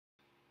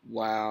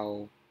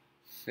Wow,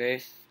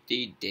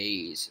 50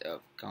 days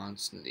of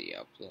constantly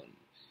uploading.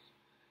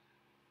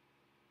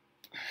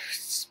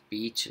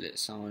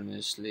 Speechless,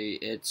 honestly.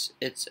 It's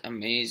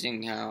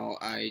amazing how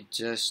I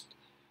just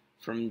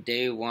from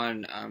day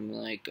one I'm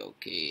like,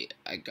 okay,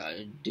 I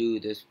gotta do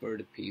this for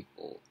the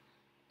people.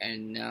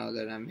 And now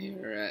that I'm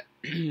here at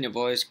the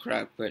voice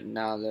crack, but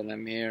now that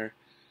I'm here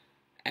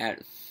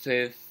at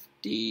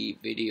 50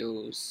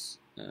 videos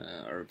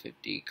or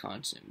 50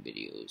 constant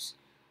videos,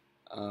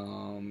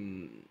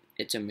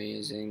 it's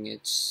amazing.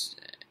 It's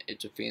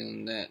a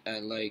feeling that I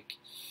like,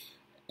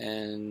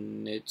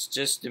 and it's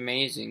just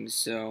amazing.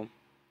 So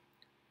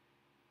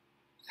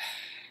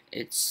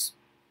it's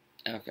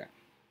okay.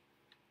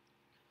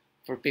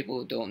 For people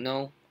who don't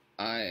know,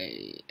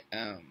 I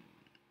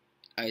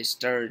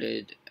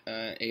started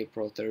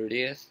April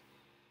 30th.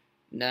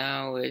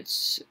 Now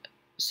it's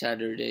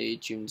Saturday,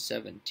 June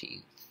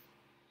 17th.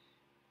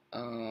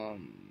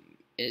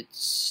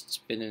 It's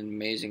been an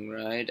amazing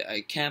ride.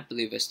 I can't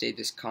believe I stayed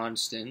this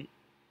constant.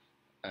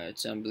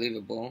 It's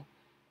unbelievable.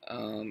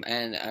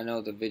 And I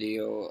know the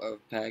video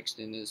of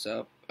Paxton is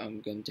up.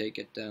 I'm gonna take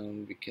it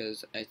down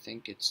because I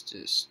think it's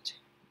just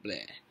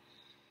bleh.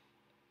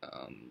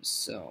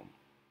 So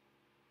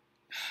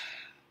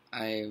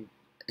I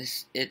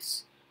it's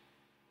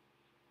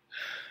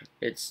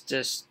it's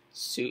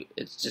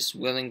just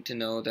willing to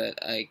know that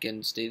I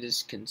can stay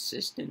this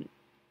consistent.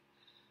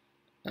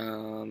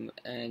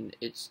 And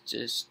it's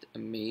just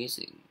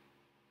amazing.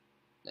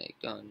 Like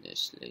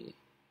honestly,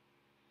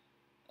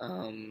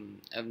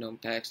 I've known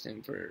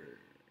Paxton for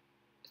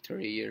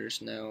 3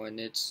 years now, and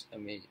it's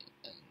amazing.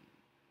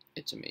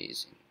 It's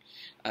amazing.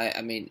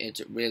 I mean,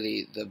 it's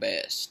really the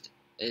best.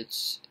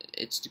 It's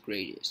the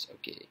greatest.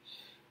 Okay,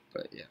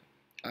 but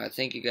yeah.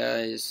 Thank you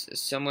guys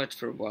so much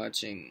for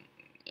watching,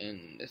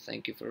 and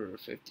thank you for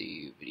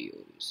 50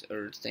 videos,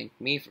 or thank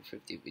me for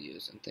 50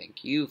 videos, and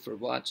thank you for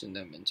watching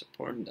them and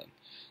supporting them.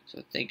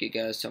 So thank you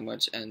guys so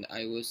much, and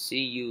I will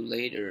see you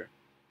later.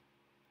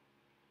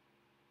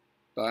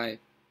 Bye.